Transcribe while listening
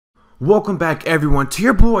Welcome back everyone to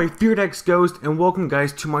your boy FearedX Ghost, and welcome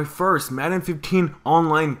guys to my first Madden 15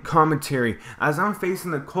 online commentary as I'm facing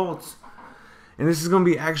the Colts, and this is going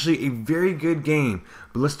to be actually a very good game.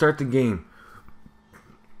 But let's start the game.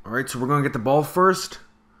 Alright, so we're going to get the ball first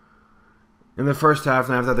in the first half,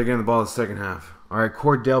 and after that they're getting the ball in the second half. Alright,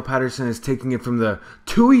 Cordell Patterson is taking it from the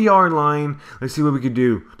 2-yard line. Let's see what we could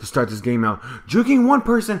do to start this game out. Juking one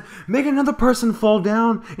person, make another person fall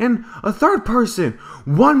down, and a third person.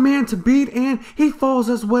 One man to beat, and he falls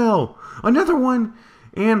as well. Another one,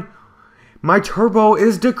 and my turbo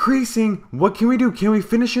is decreasing. What can we do? Can we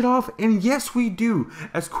finish it off? And yes, we do,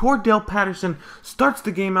 as Cordell Patterson starts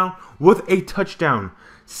the game out with a touchdown.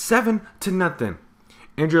 7-0.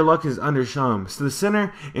 Andrew Luck is under Shams to the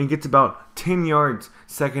center and gets about 10 yards,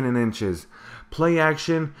 second and inches. Play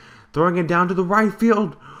action, throwing it down to the right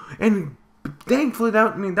field, and thankfully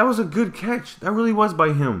that was a good catch. That really was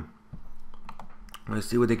by him. Let's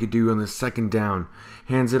see what they could do on the second down.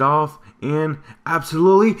 Hands it off, and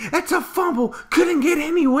absolutely, it's a fumble. Couldn't get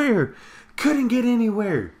anywhere. Couldn't get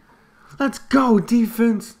anywhere. Let's go,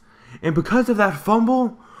 defense. And because of that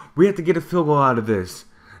fumble, we have to get a field goal out of this.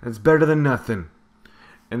 That's better than nothing.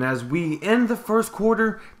 And as we end the first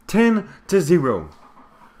quarter, 10-0.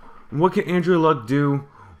 What can Andrew Luck do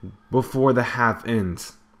before the half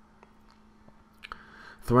ends?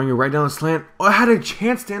 Throwing it right down the slant. Oh, I had a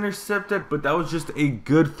chance to intercept it, but that was just a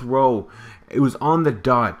good throw. It was on the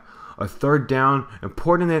dot. A third down.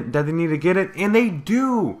 Important that they need to get it, and they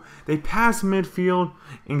do. They pass midfield,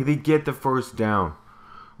 and they get the first down.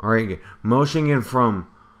 Alright, motioning in from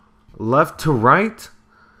left to right.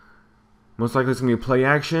 Most likely it's going to be play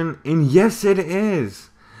action. And yes, it is.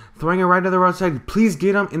 Throwing it right to the right side. Please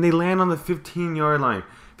get them. And they land on the 15-yard line.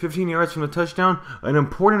 15 yards from the touchdown. An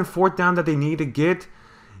important fourth down that they need to get.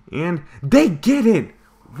 And they get it.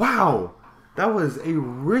 Wow. That was a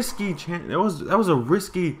risky chance. That was a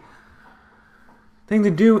risky thing to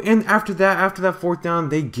do. And after that fourth down,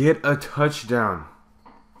 they get a touchdown.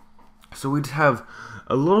 So we just have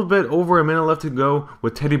a little bit over a minute left to go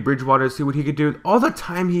with Teddy Bridgewater. See what he could do. All the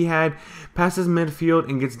time he had, passes midfield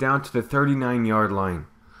and gets down to the 39-yard line.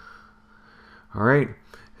 Alright.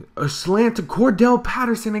 A slant to Cordell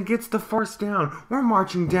Patterson and gets the first down. We're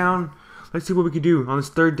marching down. Let's see what we can do on this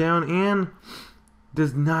third down, and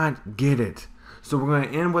does not get it. So we're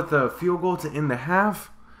going to end with a field goal to end the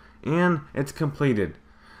half, and it's completed.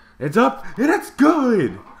 It's up, and it's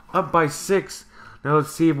good. Up by 6. Now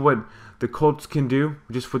let's see what the Colts can do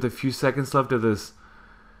just with a few seconds left of this.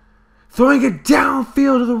 Throwing it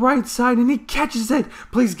downfield to the right side, and he catches it.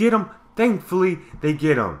 Please get him. Thankfully, they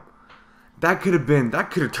get him. That could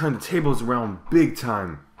have turned the tables around big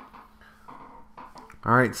time.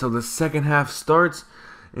 Alright, so the second half starts,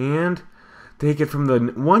 and they get from the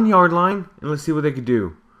 1-yard line, and let's see what they can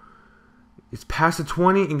do. It's past the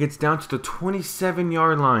 20 and gets down to the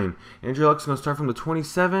 27-yard line. Andrew Luck's going to start from the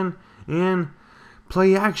 27, and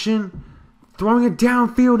play action, throwing it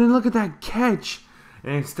downfield, and look at that catch.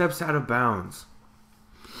 And it steps out of bounds.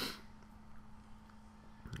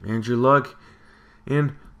 Andrew Luck,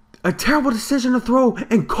 and a terrible decision to throw,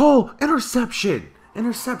 and Cole intercepts it.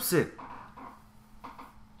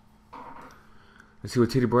 Let's see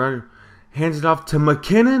what Teddy Bridgewater hands it off to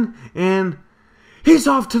McKinnon, and he's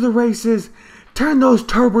off to the races. Turn those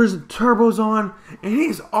turbos on, and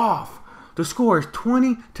he's off. The score is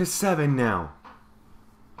 20-7 now.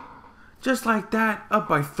 Just like that, up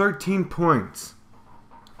by 13 points.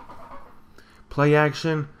 Play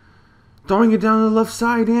action. Throwing it down the left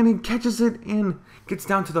side, and he catches it and gets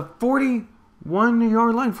down to the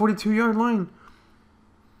 41-yard line, 42-yard line.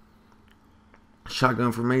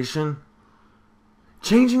 Shotgun formation.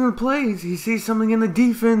 Changing the plays. He sees something in the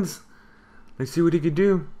defense. Let's see what he could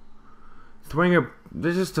do. Throwing it,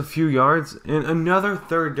 there's just a few yards, and another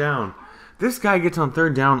third down. This guy gets on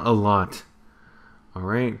third down a lot.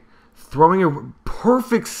 Alright. Throwing a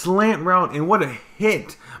perfect slant route, and what a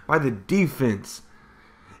hit by the defense.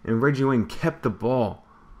 And Reggie Wayne kept the ball.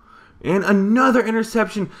 And another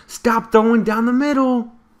interception. Stop throwing down the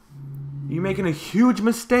middle. You're making a huge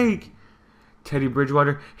mistake. Teddy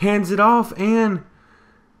Bridgewater hands it off, and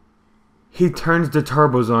he turns the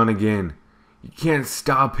turbos on again. You can't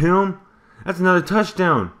stop him. That's another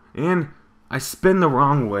touchdown. And I spin the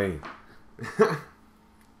wrong way.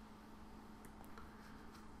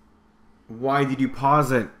 Why did you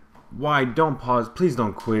pause it? Why? Don't pause. Please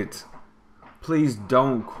don't quit. Please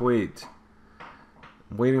don't quit.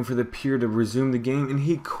 Waiting for the peer to resume the game, and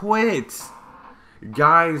he quits.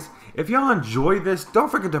 Guys, if y'all enjoy this, don't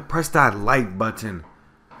forget to press that like button.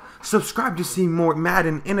 Subscribe to see more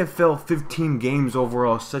Madden NFL 15 games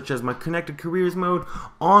overall, such as my Connected Careers mode,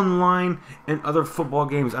 online, and other football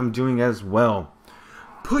games I'm doing as well.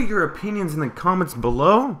 Put your opinions in the comments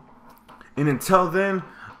below, and until then,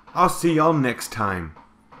 I'll see y'all next time.